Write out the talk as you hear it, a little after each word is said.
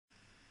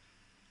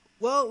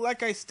Well,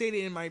 like I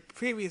stated in my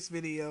previous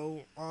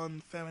video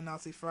on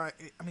Feminazi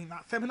Friday,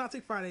 not Feminazi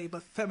Friday,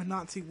 but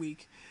Feminazi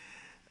Week,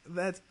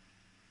 that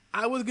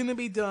I was gonna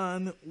be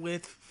done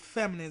with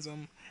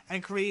feminism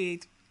and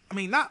create,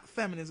 not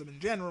feminism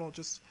in general,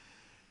 just,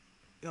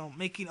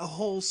 making a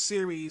whole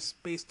series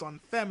based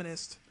on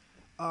feminist,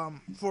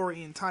 for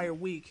the entire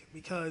week,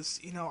 because,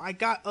 I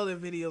got other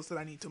videos that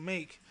I need to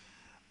make,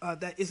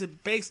 that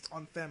isn't based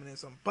on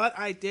feminism, but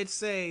I did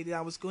say that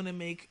I was gonna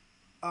make,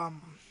 a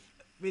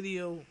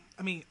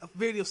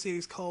video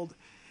series called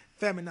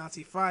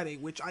Feminazi Friday,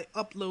 which I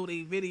upload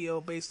a video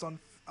based on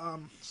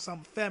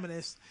some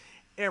feminists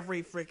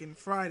every freaking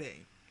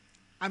Friday.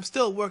 I'm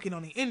still working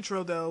on the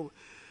intro though,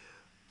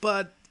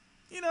 but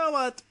you know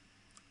what?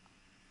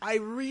 I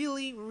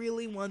really,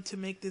 really want to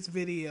make this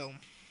video.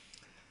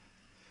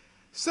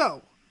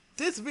 So,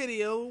 this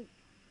video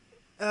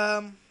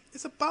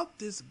is about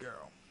this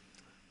girl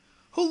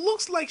who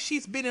looks like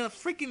she's been in a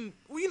freaking,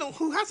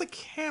 who has a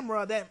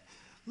camera that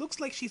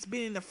looks like she's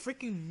been in a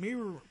freaking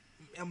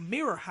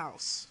mirror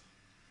house.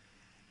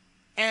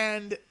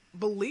 And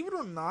believe it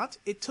or not,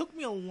 it took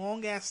me a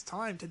long ass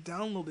time to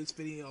download this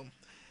video.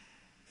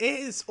 It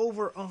is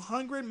over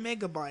 100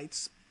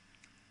 megabytes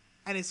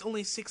and it's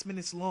only 6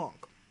 minutes long.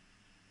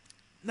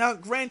 Now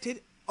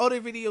granted, other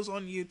videos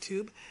on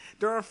YouTube,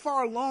 they are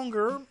far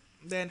longer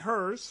than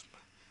hers.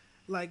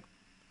 Like,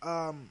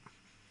 some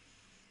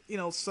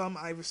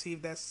I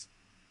received that's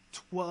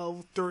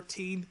 12,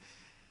 13.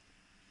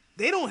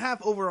 They don't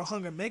have over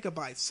 100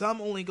 megabytes. Some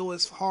only go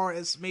as far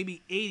as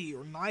maybe 80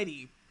 or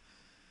 90.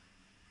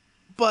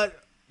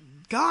 But,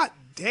 god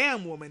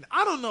damn, woman,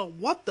 I don't know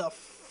what the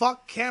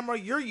fuck camera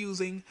you're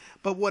using,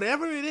 but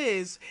whatever it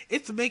is,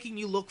 it's making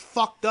you look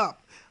fucked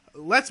up.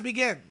 Let's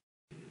begin.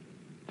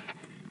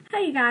 Hi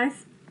you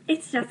guys,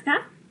 it's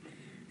Jessica.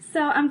 So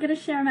I'm going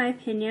to share my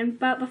opinion,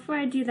 but before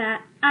I do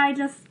that, I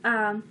just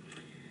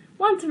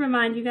want to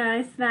remind you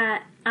guys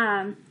that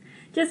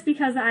just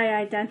because I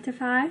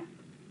identify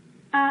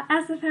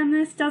as a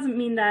feminist doesn't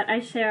mean that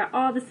I share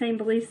all the same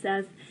beliefs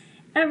as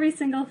every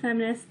single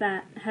feminist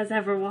that has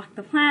ever walked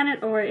the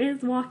planet or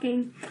is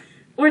walking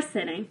or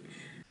sitting.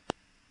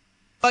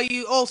 But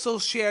you also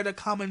share the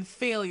common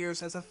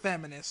failures as a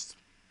feminist.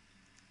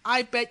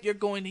 I bet you're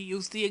going to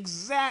use the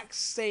exact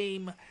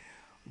same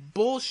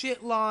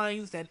bullshit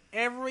lines that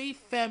every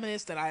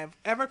feminist that I have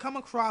ever come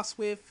across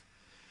with,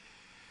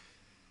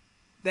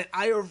 that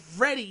I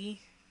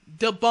already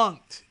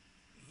debunked.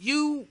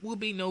 You will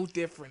be no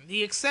different.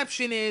 The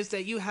exception is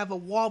that you have a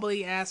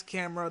wobbly ass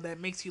camera that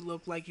makes you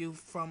look like you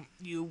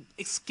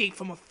escaped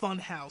from a fun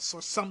house or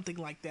something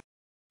like that.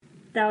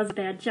 That was a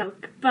bad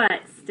joke,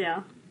 but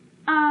still.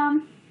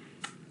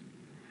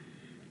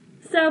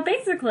 So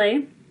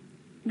basically,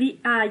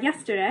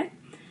 yesterday,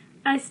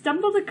 I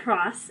stumbled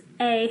across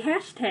a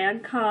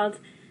hashtag called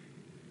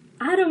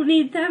I don't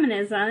need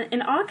feminism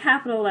in all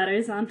capital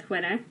letters on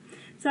Twitter.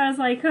 So I was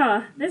like,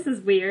 oh, this is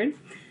weird.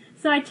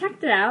 So I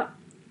checked it out.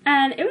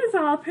 And it was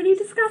all pretty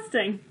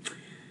disgusting.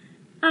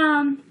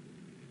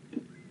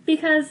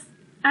 Because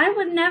I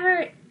would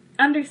never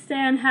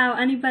understand how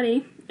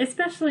anybody,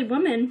 especially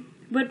women,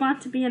 would want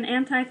to be an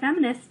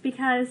anti-feminist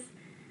because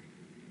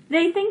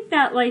they think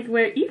that, like,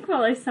 we're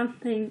equal or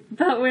something,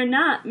 but we're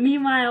not.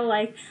 Meanwhile,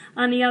 like,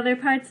 on the other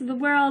parts of the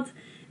world,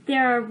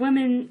 there are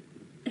women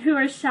who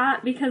are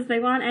shot because they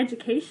want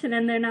education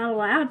and they're not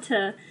allowed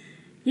to,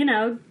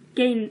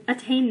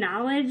 attain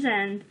knowledge,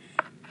 and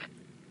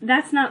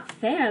that's not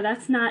fair.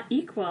 That's not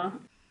equal.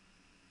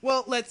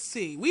 Well, let's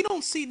see. We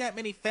don't see that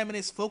many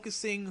feminists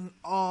focusing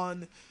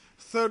on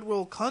third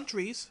world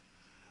countries.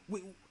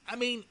 There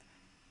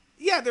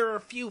are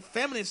a few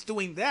feminists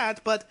doing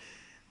that, but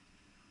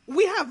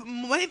we have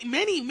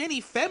many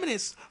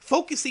feminists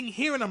focusing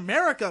here in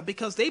America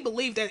because they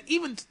believe that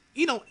even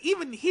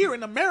here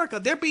in America,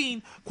 they're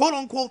being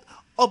quote-unquote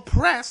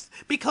oppressed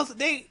because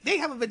they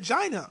have a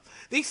vagina.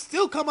 They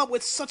still come up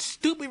with such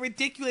stupid,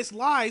 ridiculous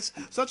lies,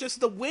 such as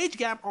the wage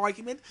gap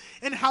argument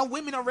and how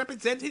women are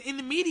represented in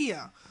the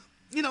media.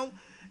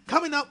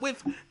 Coming up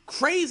with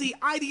crazy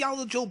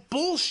ideological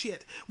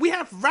bullshit. We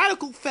have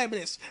radical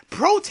feminists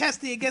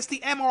protesting against the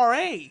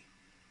MRA.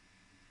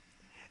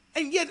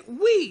 And yet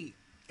we,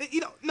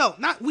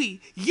 not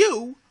we,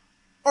 you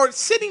are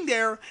sitting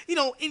there,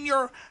 in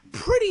your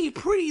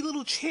pretty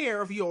little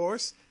chair of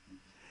yours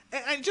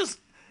and just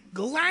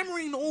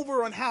glamoring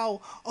over on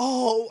how,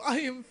 oh,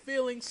 I am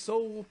feeling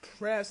so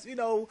oppressed,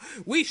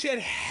 we should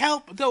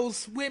help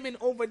those women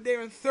over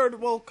there in third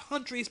world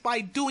countries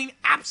by doing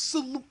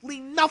absolutely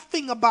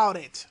nothing about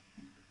it.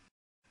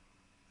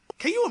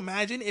 Can you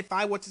imagine if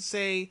I were to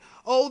say,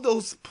 oh,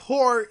 those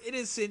poor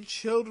innocent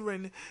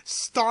children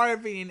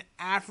starving in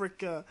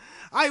Africa,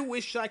 I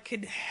wish I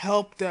could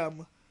help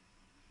them.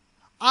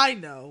 I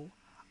know.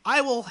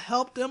 I will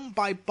help them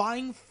by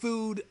buying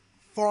food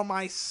for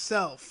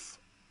myself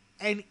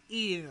and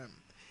eating them.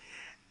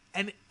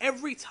 And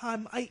every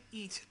time I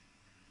eat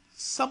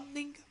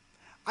something,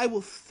 I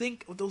will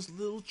think of those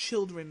little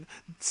children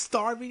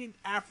starving in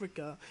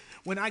Africa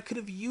when I could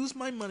have used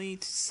my money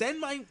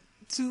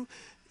to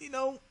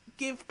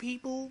give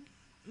people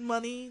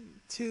money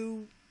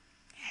to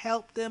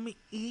help them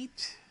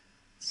eat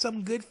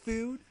some good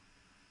food.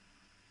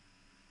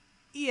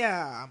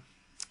 Yeah,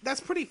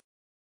 that's pretty.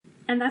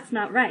 And that's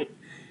not right.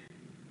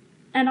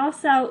 And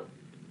also,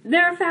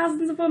 there are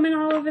thousands of women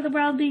all over the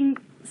world being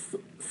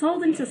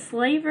sold into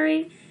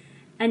slavery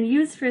and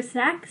used for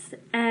sex,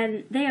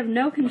 and they have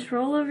no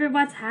control over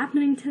what's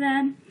happening to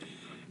them.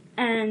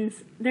 And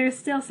there's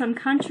still some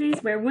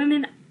countries where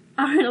women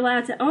aren't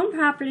allowed to own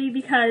property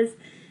because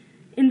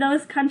in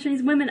those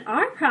countries women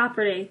are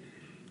property.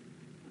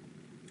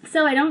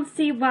 So I don't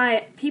see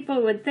why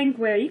people would think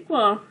we're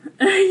equal.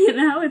 You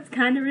know, it's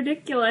kind of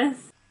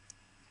ridiculous.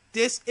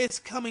 This is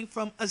coming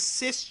from a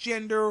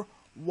cisgender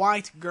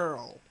white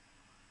girl.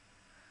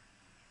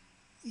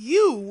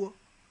 You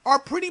are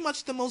pretty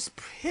much the most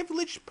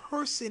privileged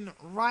person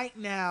right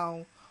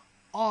now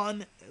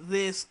on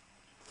this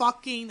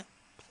fucking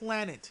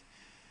planet.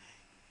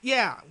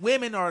 Yeah,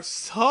 women are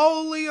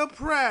solely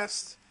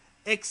oppressed,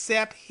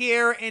 except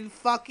here in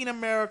fucking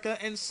America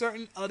and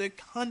certain other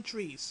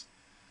countries.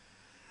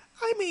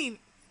 I mean,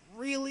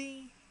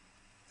 really?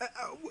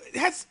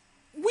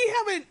 We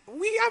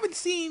haven't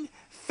seen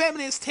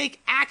feminists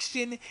take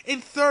action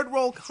in third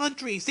world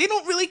countries. They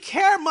don't really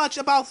care much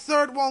about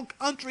third world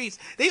countries.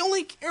 They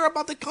only care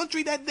about the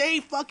country that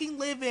they fucking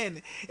live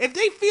in. If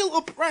they feel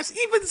oppressed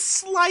even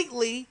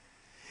slightly,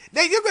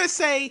 then you're gonna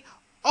say,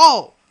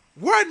 "Oh,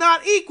 we're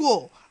not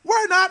equal.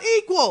 We're not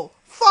equal.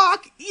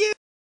 Fuck you."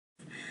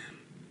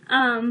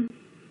 And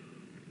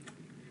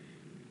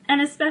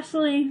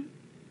especially,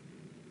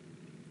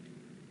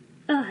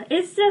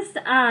 it's just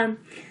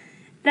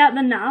that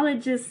the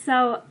knowledge is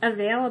so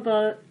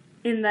available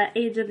in the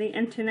age of the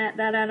internet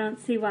that I don't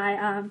see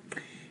why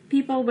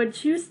people would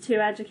choose to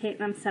educate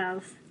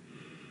themselves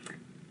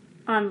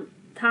on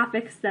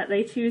topics that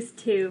they choose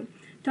to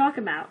talk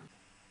about.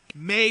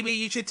 Maybe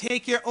you should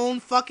take your own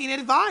fucking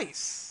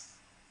advice.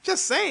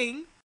 Just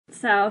saying.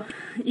 So,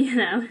 you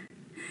know,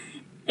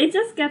 it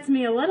just gets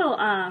me a little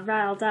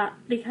riled up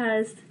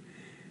because,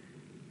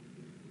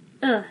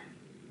 and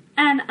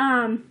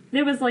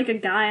there was like a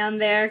guy on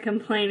there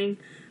complaining,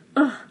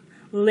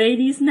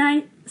 ladies'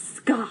 night,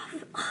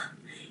 scoff,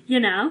 you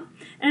know?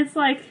 And it's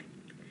like,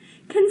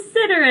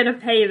 consider it a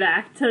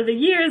payback to the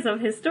years of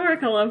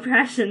historical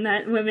oppression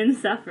that women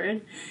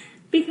suffered.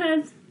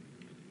 Because,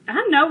 I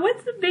don't know,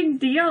 what's the big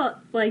deal?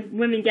 Like,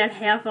 women get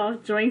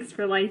half-off drinks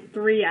for like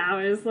 3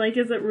 hours. Like,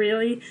 is it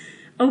really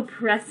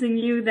oppressing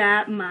you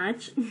that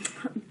much?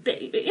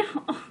 Baby.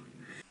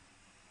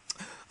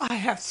 I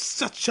have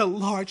such a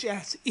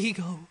large-ass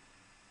ego.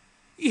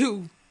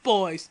 You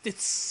boys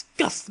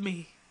disgust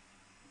me.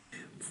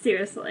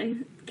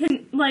 Seriously.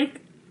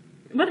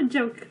 What a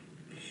joke.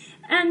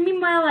 And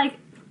meanwhile, like,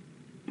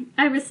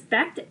 I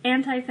respect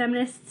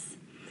anti-feminists'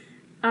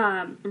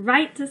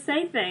 right to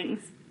say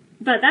things,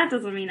 but that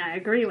doesn't mean I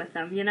agree with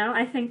them, you know?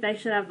 I think they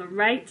should have the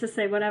right to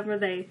say whatever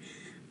they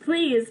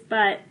please,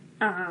 but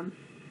I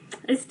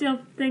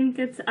still think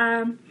it's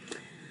kind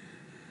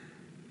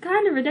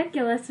of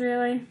ridiculous,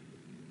 really.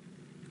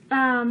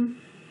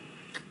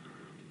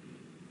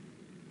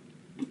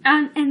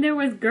 And there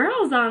was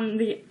girls on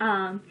the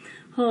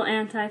whole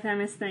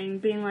anti-feminist thing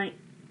being like,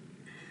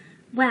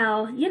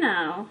 well, you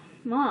know,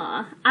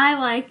 I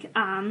like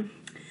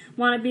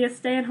want to be a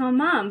stay-at-home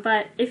mom,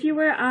 but if you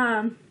were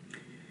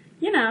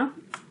you know,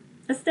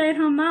 a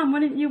stay-at-home mom,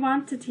 wouldn't you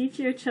want to teach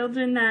your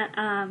children that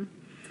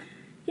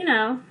you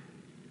know,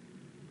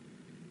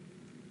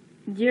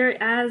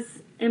 you're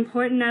as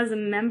important as a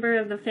member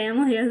of the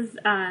family as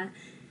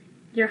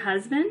your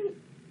husband?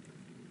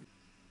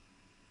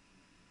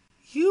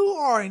 You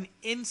are an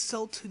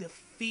insult to the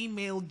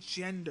female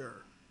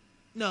gender.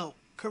 No,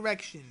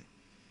 correction.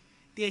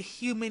 The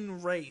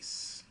human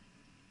race.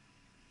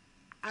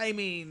 I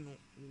mean,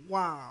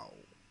 wow.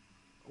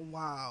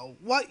 Wow.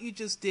 What you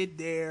just did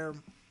there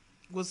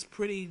was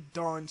pretty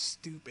darn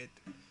stupid.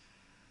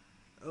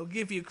 I'll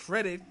give you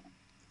credit.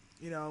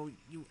 You know,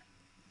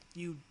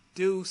 you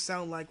do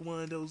sound like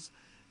one of those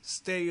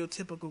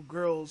stereotypical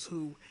girls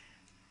who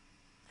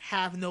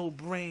have no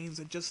brains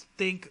and just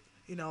think,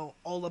 you know,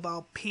 all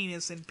about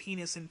penis and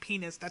penis and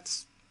penis.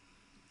 That's,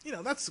 you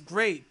know, that's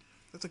great.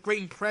 That's a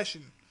great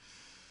impression.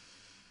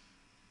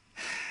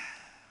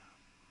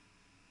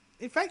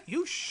 In fact,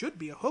 you should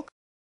be a hooker.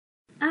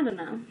 I don't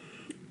know.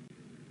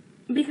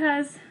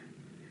 Because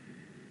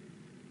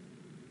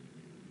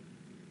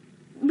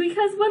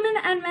women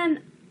and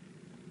men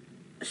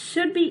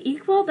should be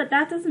equal, but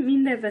that doesn't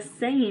mean they're the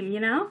same, you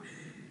know?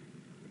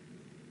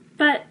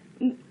 But,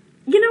 you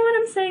know what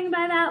I'm saying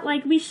by that?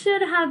 Like, we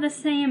should have the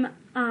same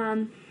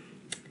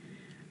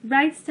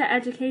rights to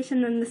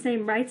education and the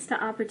same rights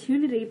to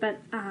opportunity, but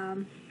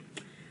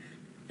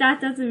that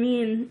doesn't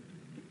mean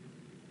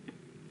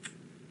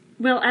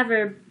we'll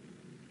ever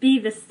be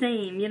the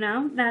same, you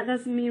know? That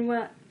doesn't mean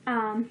we'll,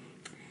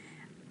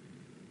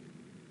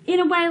 in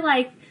a way,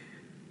 like,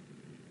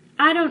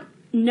 I don't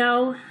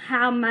know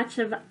how much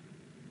of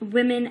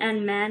women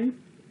and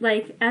men,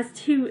 like, as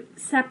two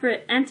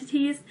separate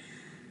entities,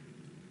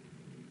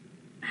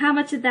 how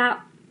much of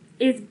that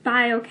is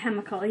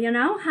biochemical, you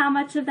know? How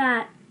much of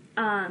that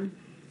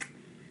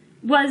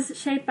was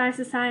shaped by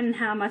society and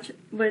how much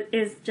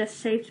is just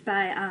shaped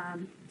by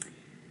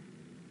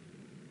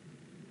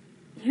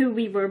who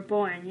we were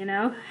born, you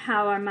know?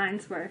 How our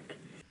minds work.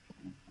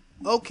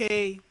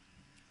 Okay,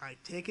 I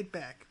take it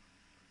back.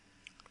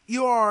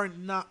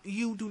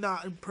 You do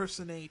not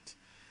impersonate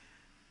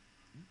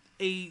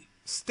a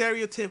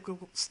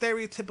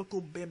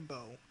stereotypical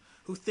bimbo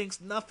who thinks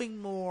nothing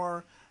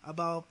more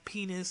about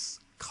penis,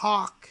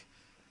 cock,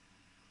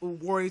 who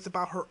worries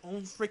about her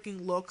own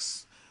freaking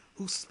looks,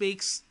 who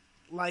speaks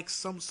like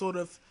some sort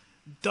of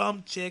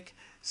dumb chick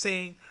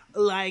saying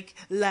like,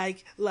 no,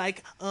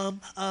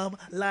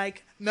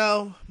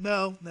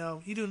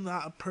 you do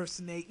not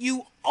impersonate.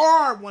 You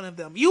are one of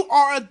them. You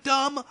are a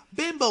dumb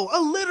bimbo, a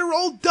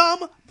literal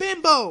dumb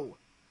bimbo.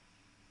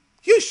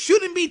 You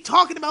shouldn't be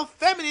talking about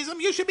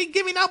feminism. You should be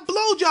giving out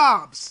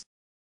blowjobs.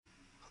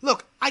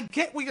 Look, I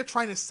get what you're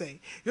trying to say.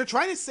 You're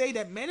trying to say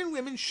that men and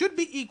women should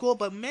be equal,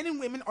 but men and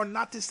women are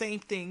not the same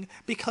thing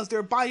because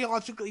they're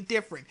biologically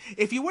different.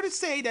 If you were to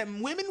say that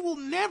women will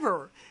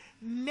never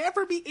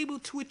be able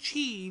to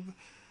achieve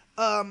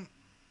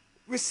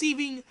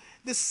receiving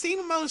the same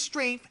amount of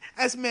strength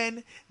as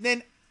men,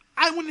 then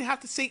I wouldn't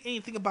have to say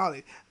anything about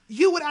it.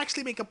 You would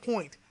actually make a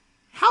point.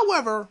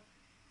 However,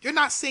 you're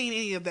not saying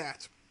any of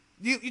that.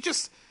 You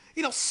just,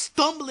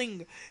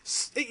 stumbling,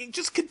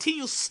 just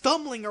continue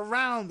stumbling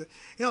around,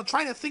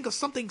 trying to think of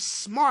something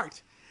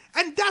smart.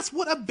 And that's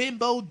what a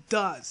bimbo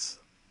does.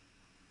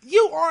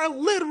 You are a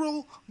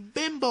literal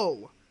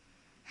bimbo.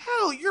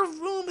 Hell, your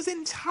room is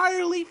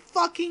entirely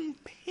fucking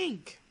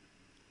pink.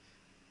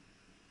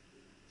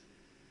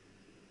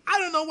 I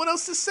don't know what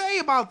else to say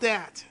about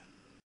that.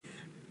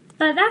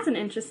 But that's an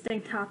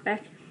interesting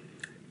topic.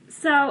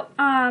 So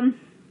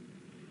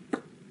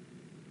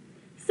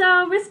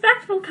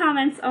respectful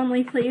comments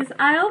only, please.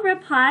 I'll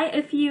reply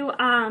if you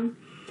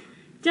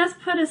just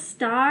put a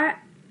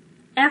star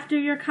after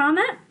your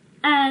comment,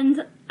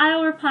 and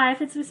I'll reply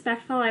if it's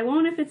respectful. I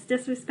won't if it's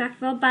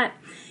disrespectful, but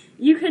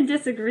you can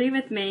disagree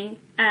with me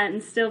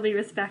and still be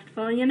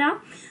respectful, you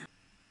know?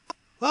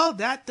 Well,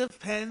 that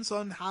depends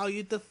on how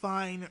you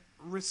define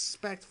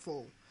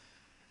respectful.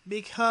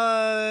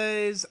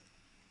 Because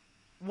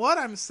what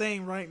I'm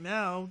saying right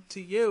now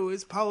to you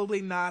is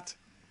probably not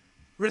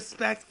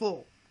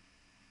respectful.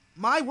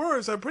 My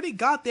words are pretty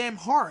goddamn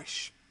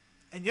harsh,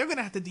 and you're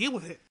gonna have to deal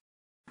with it.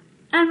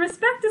 And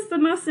respect is the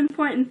most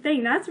important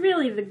thing. That's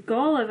really the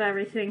goal of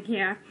everything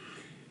here.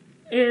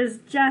 Is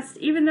just,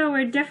 even though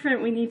we're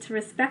different, we need to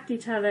respect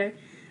each other.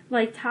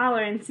 Like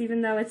tolerance,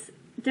 even though it's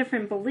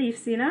different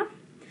beliefs, you know?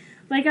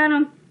 Like,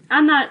 I'm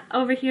not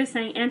over here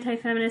saying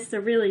anti-feminists are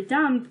really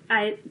dumb.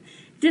 I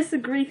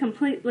disagree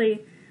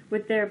completely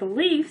with their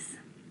beliefs,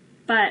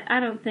 but I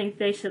don't think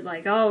they should,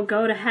 like, oh,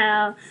 go to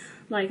hell.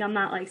 Like, I'm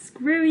not like,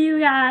 screw you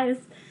guys.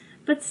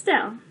 But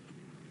still.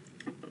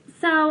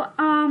 So,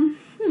 I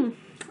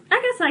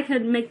guess I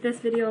could make this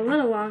video a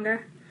little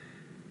longer.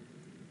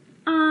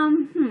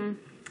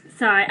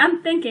 Sorry,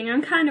 I'm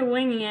kind of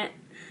winging it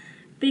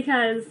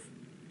because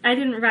I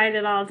didn't write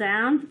it all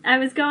down. I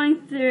was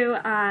going through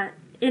it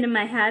in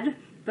my head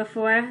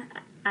before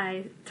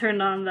I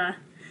turned on the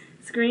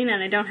screen,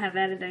 and I don't have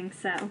editing,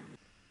 so.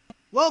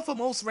 Well, for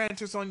most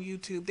ranters on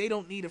YouTube, they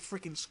don't need a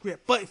freaking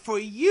script. But for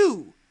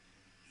you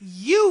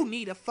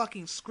need a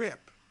fucking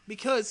script.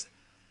 Because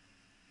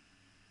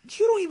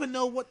you don't even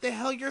know what the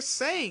hell you're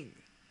saying.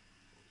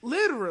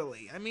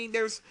 Literally. I mean,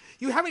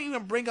 you haven't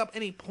even bring up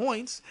any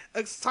points,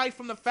 aside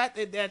from the fact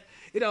that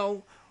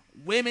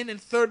women in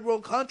third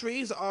world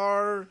countries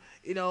are,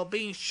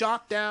 being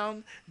shot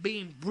down,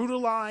 being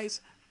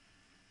brutalized.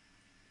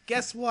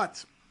 Guess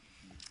what?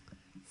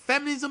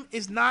 Feminism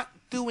is not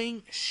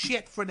doing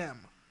shit for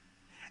them.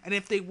 And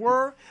if they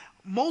were,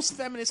 most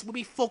feminists would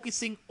be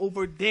focusing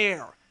over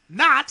there,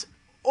 not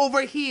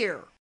over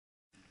here.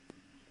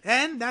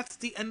 And that's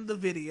the end of the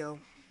video.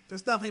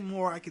 There's nothing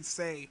more I can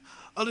say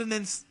other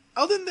than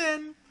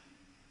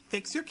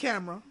fix your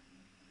camera,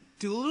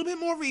 do a little bit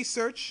more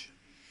research,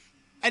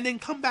 and then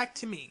come back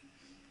to me.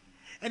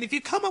 And if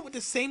you come up with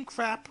the same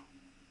crap,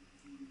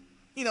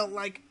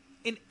 like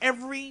in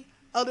every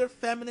other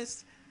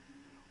feminist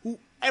who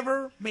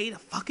ever made a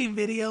fucking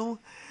video,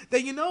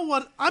 then you know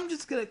what? I'm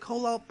just gonna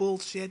call out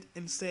bullshit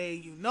and say,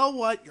 you know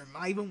what? You're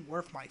not even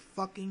worth my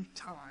fucking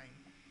time.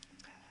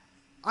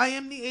 I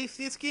am the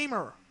Atheist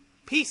Gamer.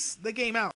 Peace, the game out.